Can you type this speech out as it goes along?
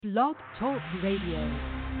Blog Talk Radio.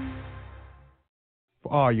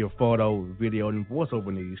 For all your photo, video, and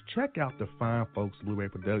voiceover needs, check out the fine folks at Blueberry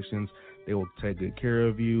Productions. They will take good care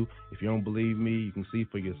of you. If you don't believe me, you can see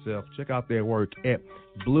for yourself. Check out their work at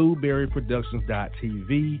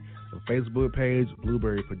blueberryproductions.tv, a Facebook page,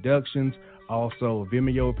 Blueberry Productions, also a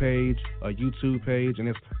Vimeo page, a YouTube page, and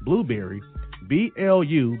it's Blueberry,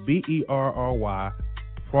 BLUBERRY,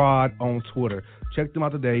 Prod on Twitter. Check them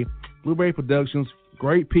out today. Blueberry Productions,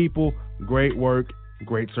 great people, great work,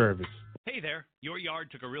 great service. Hey there, your yard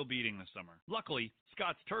took a real beating this summer. Luckily,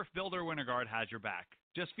 Scott's Turf Builder Winter Guard has your back.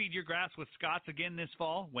 Just feed your grass with Scott's again this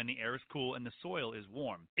fall when the air is cool and the soil is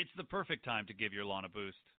warm. It's the perfect time to give your lawn a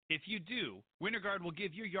boost. If you do, Winter Guard will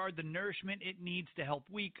give your yard the nourishment it needs to help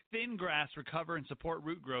weak, thin grass recover and support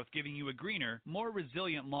root growth, giving you a greener, more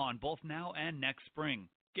resilient lawn both now and next spring.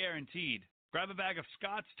 Guaranteed. Grab a bag of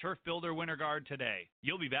Scott's Turf Builder Winter Guard today.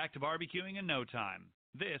 You'll be back to barbecuing in no time.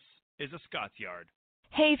 This is a Scott's Yard.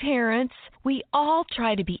 Hey parents, we all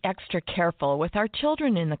try to be extra careful with our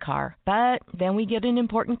children in the car, but then we get an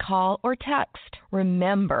important call or text.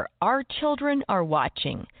 Remember, our children are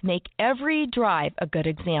watching. Make every drive a good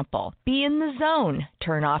example. Be in the zone.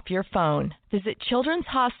 Turn off your phone. Visit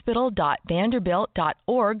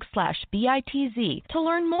childrenshospital.vanderbilt.org/BITZ to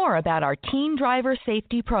learn more about our Teen Driver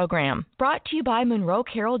Safety Program. Brought to you by Monroe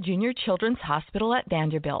Carroll Jr. Children's Hospital at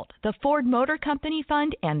Vanderbilt, the Ford Motor Company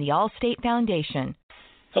Fund, and the Allstate Foundation.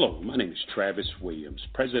 Hello, my name is Travis Williams,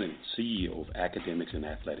 President and CEO of Academics and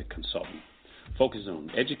Athletic Consulting, focused on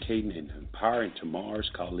educating and empowering tomorrow's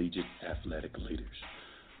collegiate athletic leaders.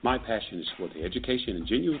 My passion is for the education and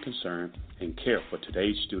genuine concern and care for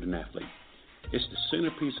today's student athlete. It's the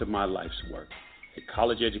centerpiece of my life's work. A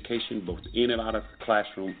college education, both in and out of the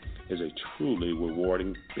classroom, is a truly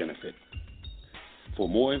rewarding benefit. For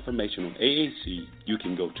more information on AAC, you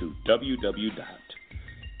can go to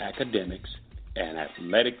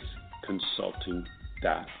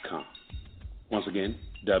www.academicsandathleticsconsulting.com. Once again,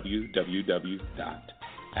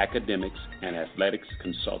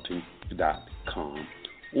 www.academicsandathleticsconsulting.com.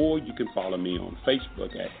 Or you can follow me on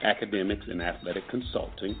Facebook at Academics and Athletic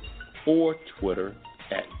Consulting, or Twitter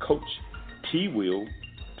at Coach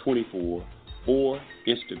TWill24, or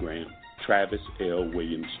Instagram Travis L.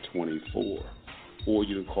 Williams 24. Or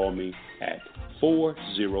you can call me at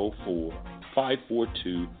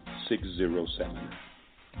 404-542-6079.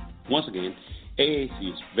 Once again,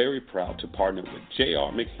 AAC is very proud to partner with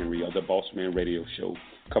J.R. McHenry of the Bossman Radio Show,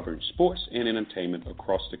 covering sports and entertainment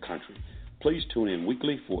across the country. Please tune in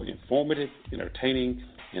weekly for informative, entertaining,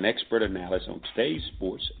 and expert analysis on today's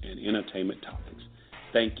sports and entertainment topics.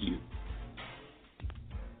 Thank you.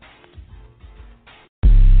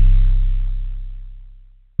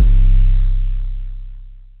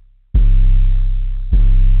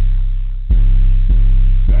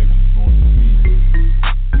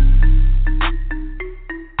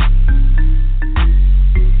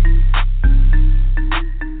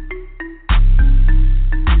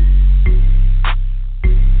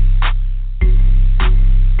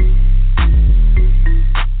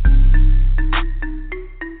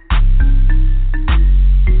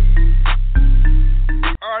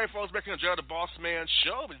 The Bossman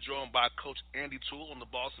Show, been joined by Coach Andy Toole on the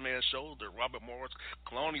Bossman Show. The Robert Morris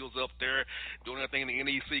Colonials up there doing everything in the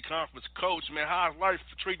NEC conference. Coach, man, how's life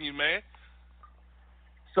treating you, man?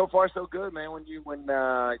 So far, so good, man. When you won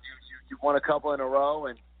a couple in a row,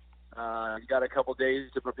 and you got a couple days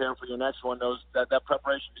to prepare for your next one, that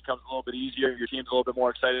preparation becomes a little bit easier. Your team's a little bit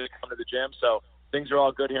more excited to come to the gym. So things are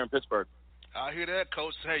all good here in Pittsburgh. I hear that,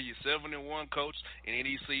 Coach. Hey, you're 7-1, Coach, in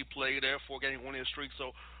NEC play there, 4-game winning streak.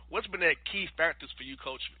 So what's been that key factors for you,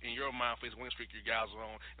 Coach, in your mind for this winning streak you guys are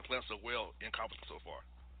on and playing so well in conference so far?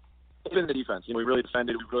 It's been the defense. We really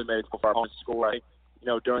defended. We really made it for our opponents to score. I think,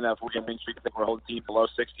 during that 4-game winning streak, I think we're holding team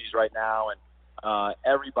below 60s right now, and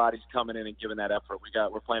everybody's coming in and giving that effort.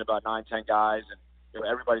 We're playing about 9-10 guys, and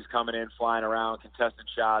everybody's coming in, flying around,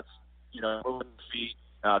 contesting shots, moving the feet,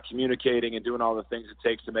 communicating, and doing all the things it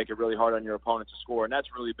takes to make it really hard on your opponent to score. And that's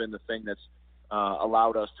really been the thing that's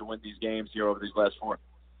allowed us to win these games here over these last 4.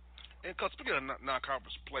 And, Coach, speaking of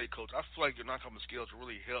non-conference play, Coach, I feel like your non-conference skills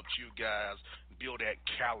really helped you guys build that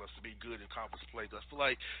callus to be good in conference play. I feel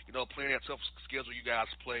like, playing that tough schedule you guys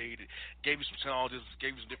played, it gave you some challenges,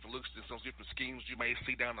 gave you some different looks and some different schemes you may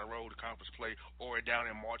see down the road in conference play or down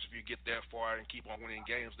in March if you get that far and keep on winning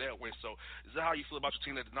games that way. So is that how you feel about your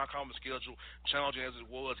team, that the non-conference schedule, challenging as it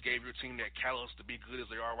was, gave your team that callus to be good as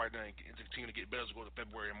they are right now and to continue to get better as we go to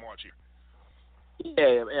February and March here?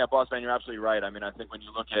 Yeah, boss man, you're absolutely right. I mean, I think when you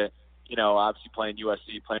look at obviously playing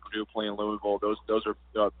USC, playing Purdue, playing Louisville, those are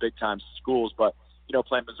big-time schools. But,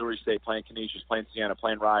 playing Missouri State, playing Canisius, playing Siena,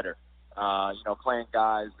 playing Rider, playing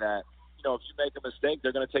guys that, if you make a mistake,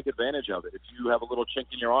 they're going to take advantage of it. If you have a little chink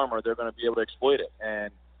in your armor, they're going to be able to exploit it.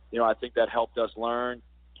 And, I think that helped us learn.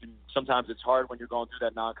 Sometimes it's hard when you're going through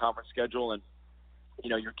that non-conference schedule and,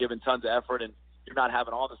 you're giving tons of effort and you're not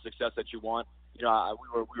having all the success that you want. We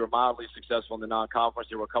were mildly successful in the non-conference.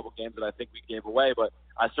 There were a couple games that I think we gave away, but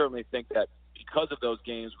I certainly think that because of those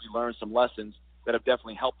games, we learned some lessons that have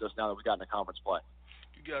definitely helped us now that we got into conference play.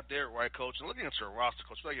 You got that right, Coach. And looking at your roster,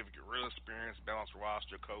 Coach, I feel like if you get real experienced, balanced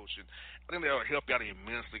roster, Coach, and I think that'll help you out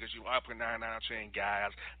immensely because you are putting 9 chain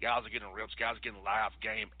guys. Guys are getting reps. Guys are getting live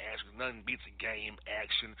game action. Nothing beats a game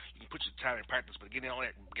action. You can put your time in practice, but getting on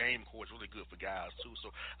that game court is really good for guys, too.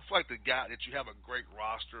 So I feel like that you have a great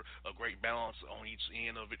roster, a great balance on each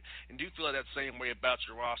end of it. And do you feel like that same way about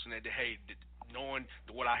your roster that, hey, knowing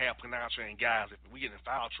what I have putting out training guys, if we get in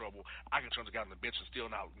foul trouble, I can turn the guy on the bench and still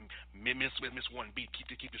not miss one beat, keep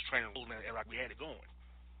this training rolling like we had it going.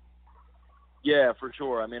 Yeah, for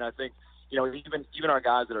sure. I mean, I think, even our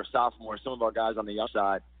guys that are sophomores, some of our guys on the young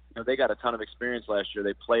side, they got a ton of experience last year.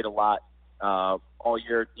 They played a lot all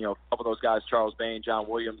year. A couple of those guys, Charles Bain, John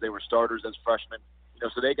Williams, they were starters as freshmen.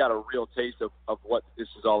 So they got a real taste of what this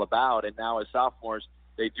is all about. And now as sophomores,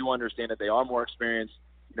 they do understand that they are more experienced.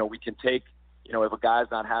 We can take, if a guy's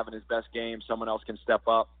not having his best game, someone else can step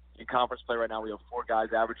up. In conference play right now, we have 4 guys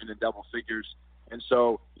averaging in double figures. And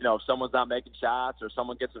so, if someone's not making shots or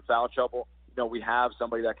someone gets in foul trouble, we have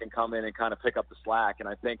somebody that can come in and kind of pick up the slack. And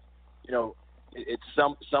I think, it's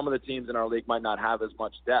some of the teams in our league might not have as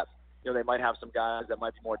much depth. They might have some guys that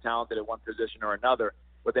might be more talented at one position or another,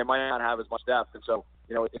 but they might not have as much depth. And so,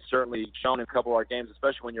 it's certainly shown in a couple of our games,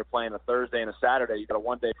 especially when you're playing a Thursday and a Saturday. You got a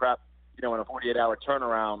one-day prep, in a 48-hour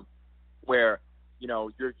turnaround, where,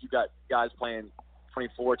 you got guys playing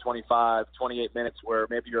 24, 25, 28 minutes, where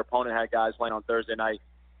maybe your opponent had guys playing on Thursday night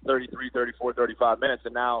 33, 34, 35 minutes,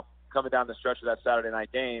 and now coming down the stretch of that Saturday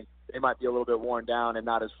night game, they might be a little bit worn down and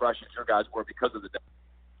not as fresh as your guys were because of the day.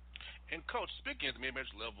 And, Coach, speaking at the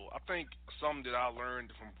mid-major level, I think something that I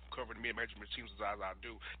learned from covering the mid-major teams as I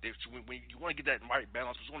do, that when you want to get that right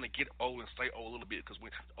balance, you want to get old and stay old a little bit, because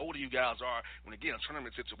when the older you guys are, when they get in a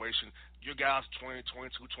tournament situation, your guys 20,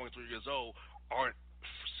 22, 23 years old aren't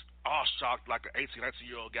all shocked like an 18,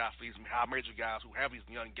 19-year-old guy feels me. How major guys who have these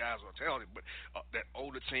young guys are talented, but that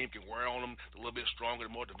older team can wear on them a little bit stronger,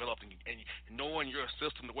 more developed, and knowing your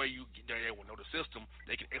system, the way they will know the system,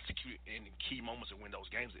 they can execute in key moments and win those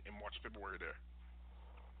games in March, February there.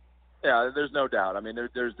 Yeah, there's no doubt. I mean,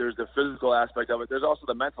 there's the physical aspect of it. There's also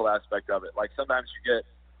the mental aspect of it. Like sometimes you get,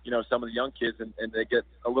 some of the young kids and they get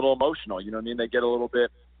a little emotional. They get a little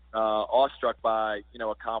bit awestruck by,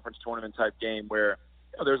 a conference tournament type game where,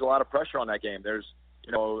 there's a lot of pressure on that game. There's,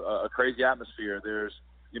 a crazy atmosphere. There's,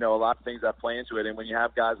 a lot of things that play into it. And when you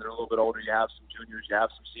have guys that are a little bit older, you have some juniors, you have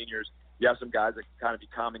some seniors, you have some guys that can kind of be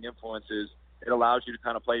calming influences. It allows you to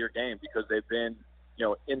kind of play your game because they've been,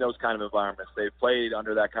 in those kind of environments. They've played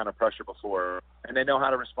under that kind of pressure before, and they know how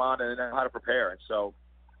to respond and they know how to prepare. And so,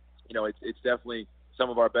 it's definitely some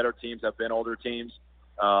of our better teams have been older teams.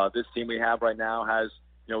 This team we have right now has,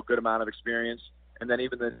 a good amount of experience. And then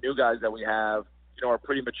even the new guys that we have, are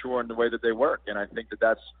pretty mature in the way that they work. And I think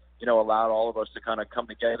that's, allowed all of us to kind of come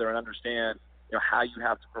together and understand, how you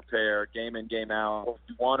have to prepare game in, game out. What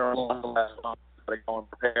you want or go and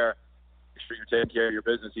prepare, make sure you're taking care of your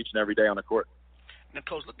business each and every day on the court. Now,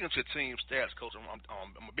 Coach, looking at your team stats, Coach, I'm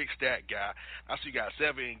a big stat guy. I see you got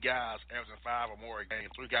 7 guys averaging 5 or more a game,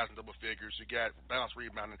 3 guys in double figures. You got balanced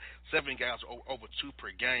rebounding, 7 guys over 2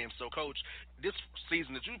 per game. So, Coach, this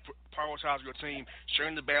season, did you prioritize your team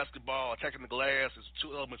sharing the basketball, attacking the glass? Is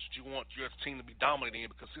 2 elements that you want your team to be dominant in?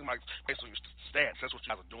 Because it seems like based on your stats, that's what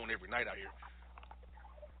you guys are doing every night out here.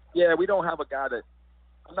 Yeah, we don't have a guy that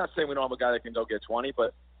 – I'm not saying we don't have a guy that can go get 20,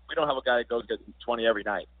 but we don't have a guy that goes get 20 every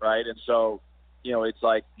night, right? And so – it's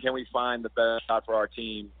like, can we find the best shot for our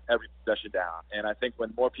team every possession down? And I think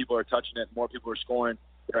when more people are touching it, more people are scoring,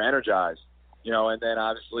 they're energized. And then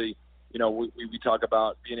obviously, we talk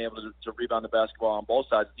about being able to rebound the basketball on both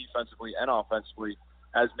sides, defensively and offensively,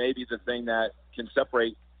 as maybe the thing that can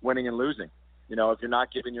separate winning and losing. If you're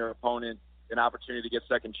not giving your opponent an opportunity to get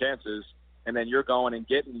second chances, and then you're going and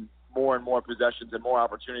getting more and more possessions and more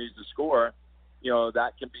opportunities to score,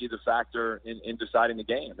 that can be the factor in deciding the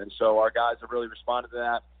game. And so our guys have really responded to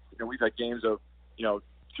that. We've had games of,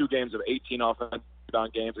 2 games of 18 offensive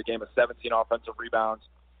rebound games, a game of 17 offensive rebounds,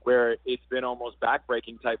 where it's been almost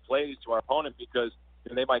back-breaking type plays to our opponent because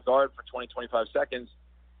they might guard for 20, 25 seconds,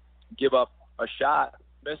 give up a shot,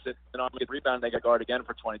 miss it, and on the rebound, they get guard again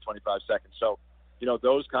for 20, 25 seconds. So,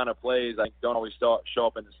 those kind of plays don't always show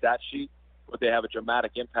up in the stat sheet, but they have a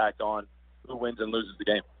dramatic impact on who wins and loses the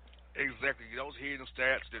game. Exactly. Those hidden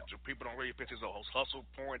stats that people don't really pay attention to, those hustle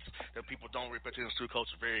points that people don't really pay attention to, Coach,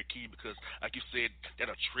 are very key because, like you said, that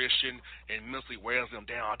attrition and mentally wears them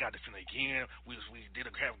down. I got to defend again. We did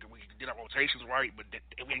our rotations right, but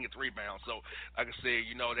we didn't get the rebound. So, like I said,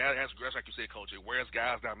 that's like you said, Coach. It wears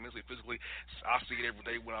guys down mentally, physically. I see it every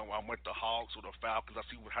day when I'm with the Hawks or the Falcons. I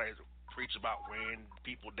see how they preach about wearing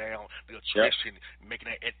people down, the attrition,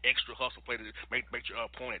 making that extra hustle play to make your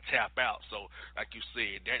opponent tap out. So, like you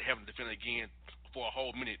said, that having to defend again for a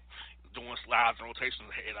whole minute, doing slides and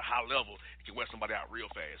rotations at a high level, it can wear somebody out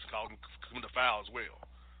real fast, causing the foul as well.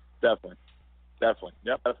 Definitely.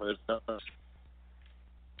 Yep, definitely.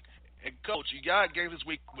 And, Coach, you got games this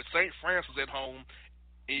week with St. Francis at home,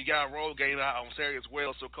 and you got a road game out on Saturday as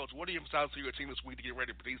well. So, Coach, what do you emphasize to your team this week to get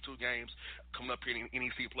ready for these two games coming up here in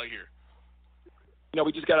NEC play here?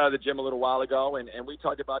 We just got out of the gym a little while ago, and we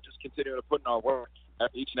talked about just continuing to put in our work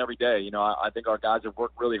each and every day. I think our guys have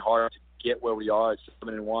worked really hard to get where we are at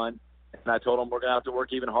 7-1, and I told them we're going to have to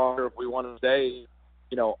work even harder if we want to stay,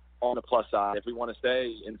 on the plus side, if we want to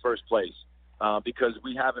stay in first place, because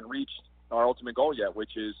we haven't reached our ultimate goal yet,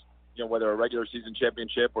 which is, whether a regular season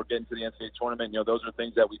championship or getting to the NCAA tournament. Those are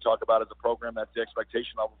things that we talk about as a program. That's the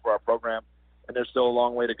expectation level for our program, and there's still a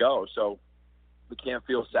long way to go. So we can't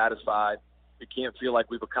feel satisfied. We can't feel like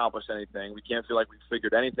we've accomplished anything. We can't feel like we've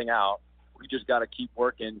figured anything out. We just got to keep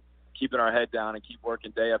working, keeping our head down, and keep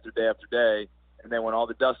working day after day after day. And then when all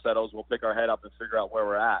the dust settles, we'll pick our head up and figure out where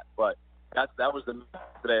we're at. But that was the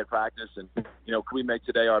today at practice. And, can we make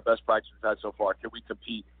today our best practice we've had so far? Can we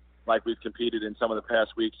compete like we've competed in some of the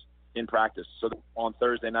past weeks in practice? So that on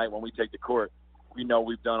Thursday night when we take the court, we know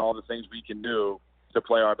we've done all the things we can do to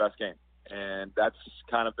play our best game. And that's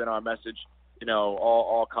kind of been our message,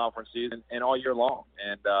 all conference season and all year long.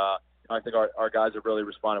 And I think our guys have really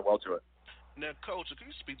responded well to it. Now, Coach,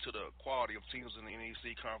 can you speak to the quality of teams in the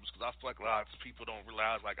NEC conference? Because I feel like a lot of people don't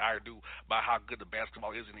realize, like I do, about how good the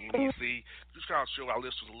basketball is in the NEC. Just trying to show our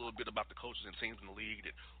listeners a little bit about the coaches and teams in the league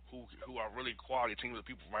that who are really quality teams that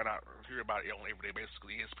people might not hear about it on an everyday basis.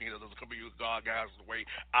 Because ESPN doesn't cover you guys the way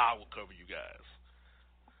I will cover you guys.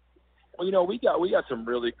 Well, we got some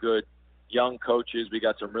really good young coaches. We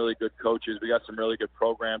got some really good coaches. We got some really good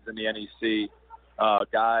programs in the NEC.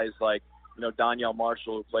 Guys like, Donyell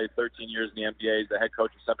Marshall, who played 13 years in the NBA, is the head coach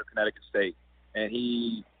of Central Connecticut State. And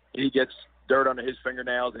he gets dirt under his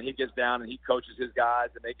fingernails, and he gets down and he coaches his guys,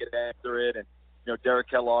 and they get after it. And, Derek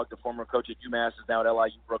Kellogg, the former coach at UMass, is now at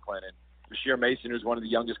LIU Brooklyn. And Bashir Mason, who's one of the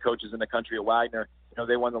youngest coaches in the country at Wagner,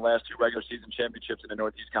 they won the last 2 regular season championships in the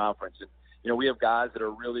Northeast Conference. And, we have guys that are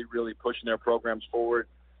really, really pushing their programs forward,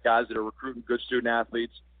 guys that are recruiting good student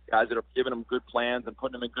athletes, guys that are giving them good plans and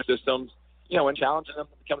putting them in good systems, and challenging them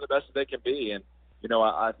to become the best that they can be. And,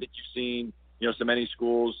 I think you've seen, some NEC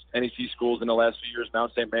schools in the last few years,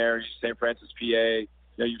 Mount St. Mary's, St. Francis, PA.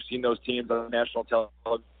 You've seen those teams on national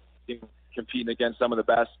television competing against some of the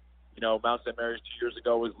best. Mount St. Mary's 2 years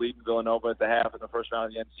ago was leading Villanova at the half in the first round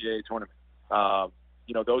of the NCAA tournament.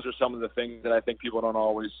 Those are some of the things that I think people don't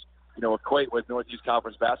always, equate with Northeast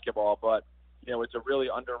Conference basketball. But, it's a really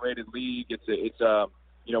underrated league.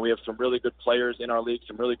 We have some really good players in our league,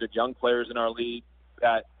 some really good young players in our league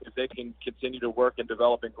that if they can continue to work and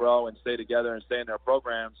develop and grow and stay together and stay in their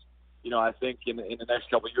programs, I think in the next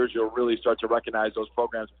couple of years you'll really start to recognize those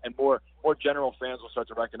programs, and more general fans will start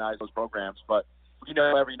to recognize those programs. But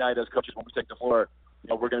every night as coaches when we take the floor,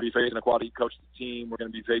 we're going to be facing a quality coach team. We're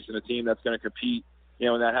going to be facing a team that's going to compete,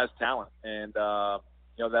 and that has talent. And,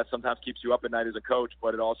 that sometimes keeps you up at night as a coach,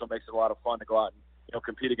 but it also makes it a lot of fun to go out and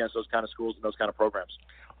compete against those kind of schools and those kind of programs.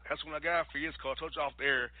 That's what I got for you, Coach. I told you off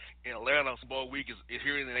there in Atlanta, Bowl week is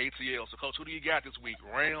here in the ATL. So, Coach, who do you got this week,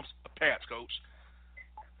 Rams or Pats, Coach?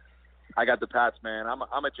 I got the Pats, man. I'm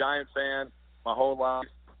a Giant fan my whole life,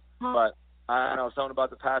 but I know something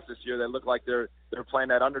about the Pats this year. They look like they're playing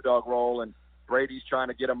that underdog role, and Brady's trying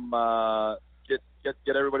to get them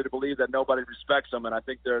get everybody to believe that nobody respects them, and I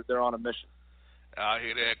think they're on a mission. I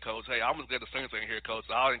hear that, Coach. Hey, I'm just glad the Saints ain't here, Coach.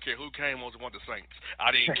 I didn't care who came on to want the Saints.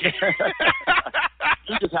 I didn't care.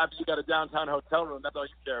 You just happy you got a downtown hotel room. That's all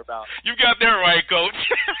you care about. You got that right, Coach.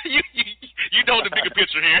 you know the bigger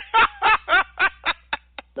picture here.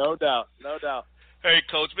 No doubt. Hey,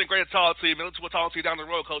 Coach, it's been great to talk to you, man. We'll talk to you down the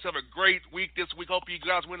road, Coach. Have a great week this week. Hope you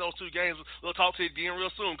guys win those 2 games. We'll talk to you again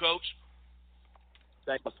real soon, Coach.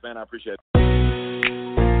 Thanks, man. I appreciate it.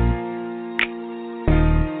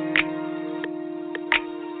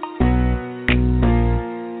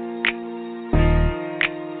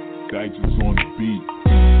 Digits on the beat.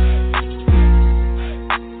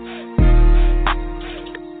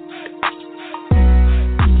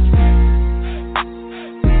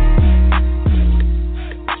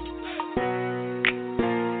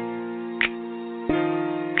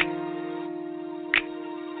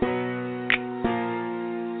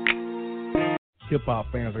 hip-hop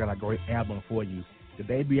fans, I got a great album for you. The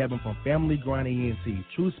debut album from Family Grind ENT,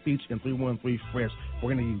 True Speech and 313 Fresh.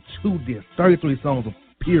 We're going to give you 2 discs, 33 songs of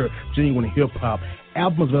pure, genuine hip-hop.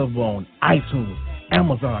 Albums available on iTunes,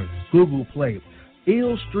 Amazon, Google Play,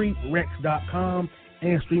 illstreetrex.com,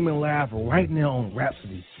 and streaming live right now on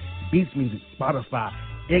Rhapsody, Beats Music, Spotify,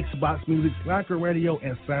 Xbox Music, Slacker Radio,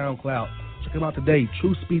 and SoundCloud. Check them out today.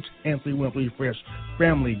 True Speech and 313 Fresh.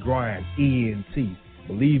 Family Grind ENT.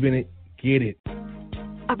 Believe in it. Get it.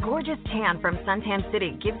 A gorgeous tan from Suntan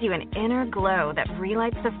City gives you an inner glow that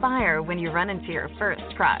relights the fire when you run into your first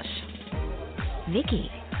crush. Vicky,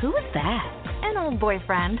 who was that? An old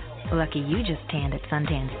boyfriend. Lucky you just tanned at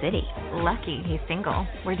Suntan City. Lucky he's single.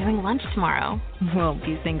 We're doing lunch tomorrow. Won't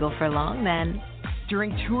be single for long then.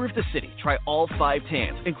 During Tour of the City, try all 5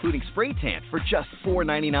 tans, including spray tan, for just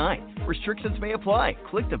 $4.99. Restrictions may apply.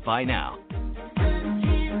 Click to buy now.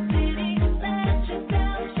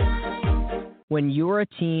 When you're a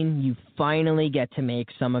teen, you finally get to make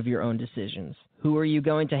some of your own decisions. Who are you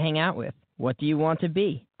going to hang out with? What do you want to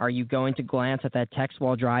be? Are you going to glance at that text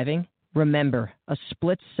while driving? Remember, a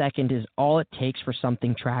split second is all it takes for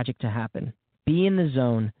something tragic to happen. Be in the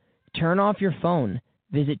zone. Turn off your phone.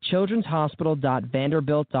 Visit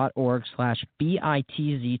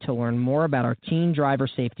childrenshospital.vanderbilt.org/BITZ to learn more about our teen driver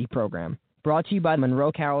safety program. Brought to you by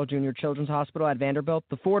Monroe Carroll Jr. Children's Hospital at Vanderbilt,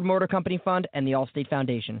 the Ford Motor Company Fund, and the Allstate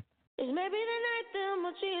Foundation. It's maybe the night that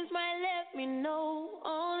my jeans might let me know.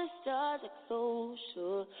 All the stars are so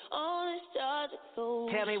sure. All the stars are so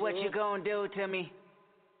Tell me what you gonna do to me.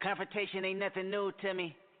 Confrontation ain't nothing new to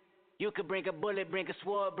me. You could bring a bullet, bring a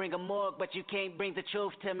sword, bring a morgue, but you can't bring the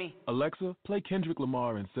truth to me. Alexa, play Kendrick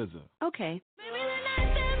Lamar and SZA. Okay.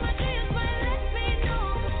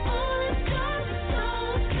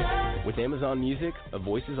 With Amazon Music, a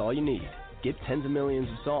voice is all you need. Get tens of millions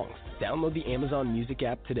of songs. Download the Amazon Music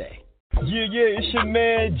app today. Yeah, it's your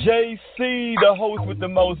man JC, the host with the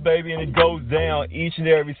most, baby, and it goes down each and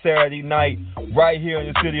every Saturday night right here in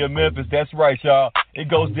the city of Memphis. That's right, y'all. It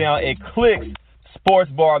goes down at Clicks Sports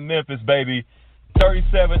Bar Memphis, baby.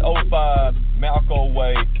 3705 Malco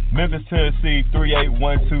Way, Memphis, Tennessee,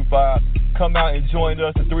 38125. Come out and join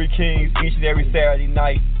us, the Three Kings, each and every Saturday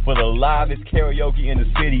night for the livest karaoke in the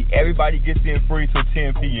city. Everybody gets in free till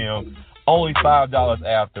 10 p.m. Only $5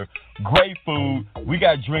 after. Great food. We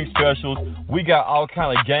got drink specials. We got all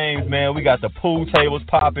kind of games, man. We got the pool tables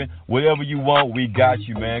popping. Whatever you want, we got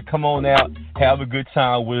you, man. Come on out. Have a good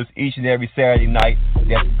time with us each and every Saturday night.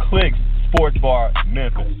 That's Clicks Sports Bar,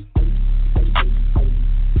 Memphis.